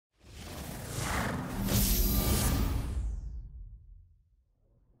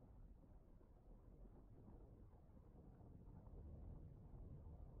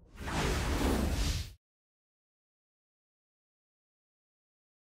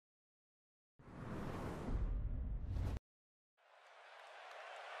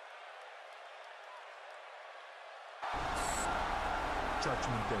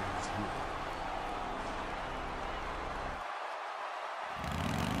Judgment Day is here.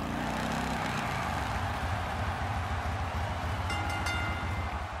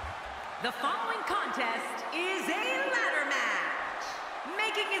 The following contest is a ladder match.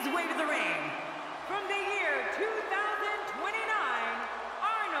 Making his way to the ring, from the year 2029,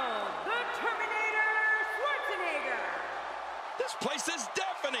 Arnold the Terminator Schwarzenegger. This place is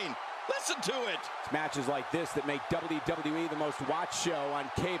deafening. Listen to it. It's matches like this that make WWE the most watched show on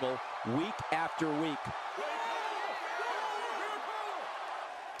cable week after week.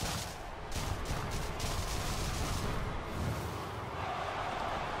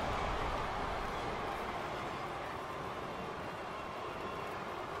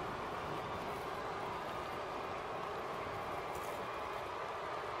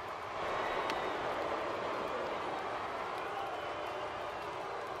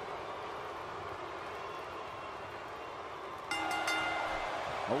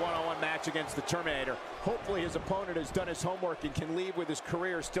 A one-on-one match against the Terminator. Hopefully his opponent has done his homework and can leave with his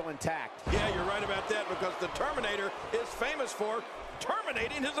career still intact. Yeah, you're right about that, because the Terminator is famous for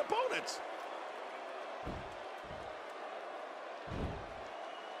terminating his opponents.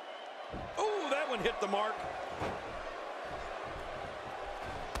 Ooh, that one hit the mark.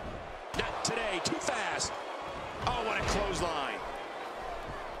 Not today, too fast. Oh, what a clothesline.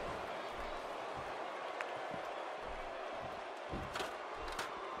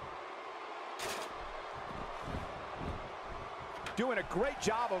 Doing a great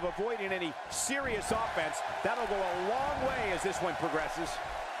job of avoiding any serious offense. That'll go a long way as this one progresses.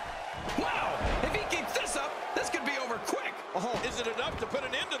 Wow, if he keeps this up, this could be over quick. Oh, is it enough to put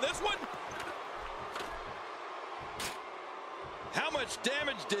an end to this one? How much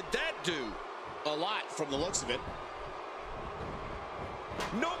damage did that do? A lot from the looks of it.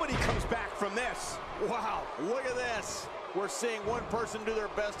 Nobody comes back from this. Wow, look at this. We're seeing one person do their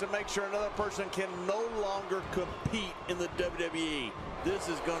best to make sure another person can no longer compete in the WWE. This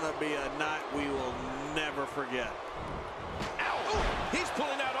is going to be a night we will never forget. Ow! Ooh, he's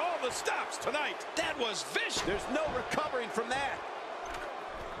pulling out all the stops tonight. That was vicious. There's no recovering from that.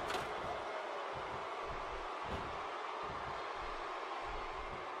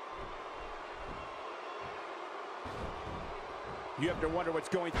 You have to wonder what's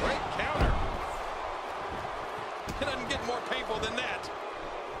going through. Great counter. It doesn't get more painful than that.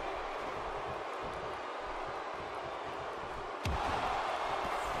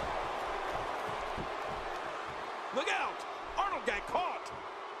 Look out! Arnold got caught.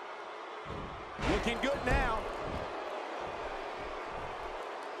 Looking good now.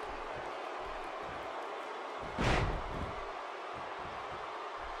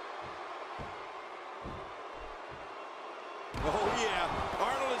 Oh yeah,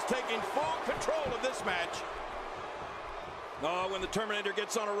 Arnold is taking full control of this match. Oh, when the Terminator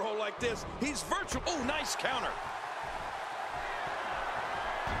gets on a roll like this, he's virtual. Oh, nice counter.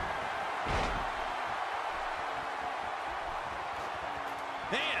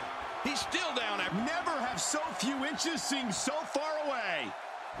 Man, he's still down after. Never have so few inches seemed so far away.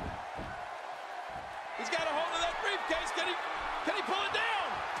 He's got a hold of that briefcase. Can he pull it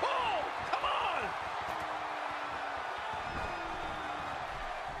down? Pull! Come on!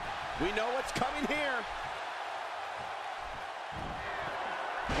 We know what's coming here.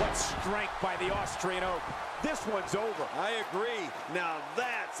 What strength by the Austrian Oak. This one's over. I agree. Now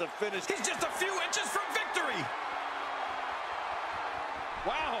that's a finish. He's just a few inches from victory.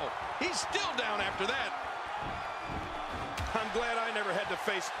 Wow, he's still down after that. I'm glad I never had to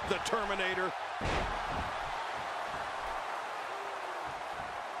face the Terminator.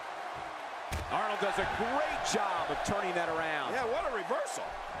 Arnold does a great job of turning that around. Yeah, what a reversal.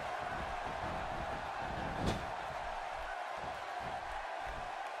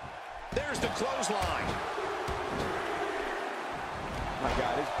 There's the clothesline. My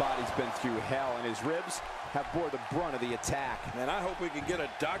God, his body's been through hell, and his ribs have bore the brunt of the attack. And I hope we can get a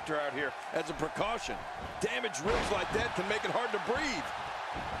doctor out here as a precaution. Damaged ribs like that can make it hard to breathe.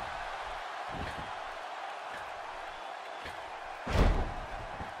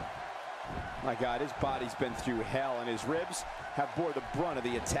 My God, his body's been through hell, and his ribs have bore the brunt of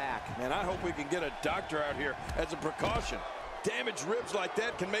the attack. And I hope we can get a doctor out here as a precaution. Damaged ribs like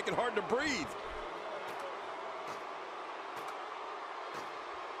that can make it hard to breathe.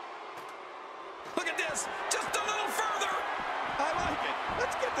 Look at this, just a little further. I like it.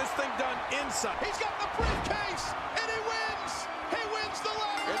 Let's get this thing done inside. He's got the briefcase, and he wins. He wins the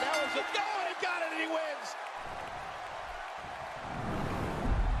ladder. And that was He got it, and he wins.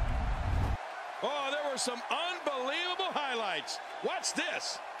 Oh, there for some unbelievable highlights. Watch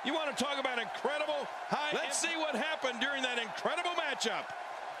this. You want to talk about incredible high? Let's see what happened during that incredible matchup.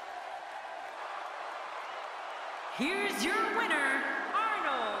 Here's your winner,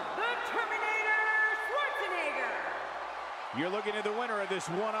 Arnold the Terminator Schwarzenegger. You're looking at the winner of this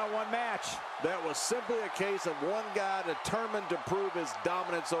one-on-one match. That was simply a case of one guy determined to prove his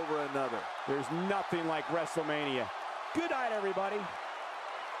dominance over another. There's nothing like WrestleMania. Good night, everybody.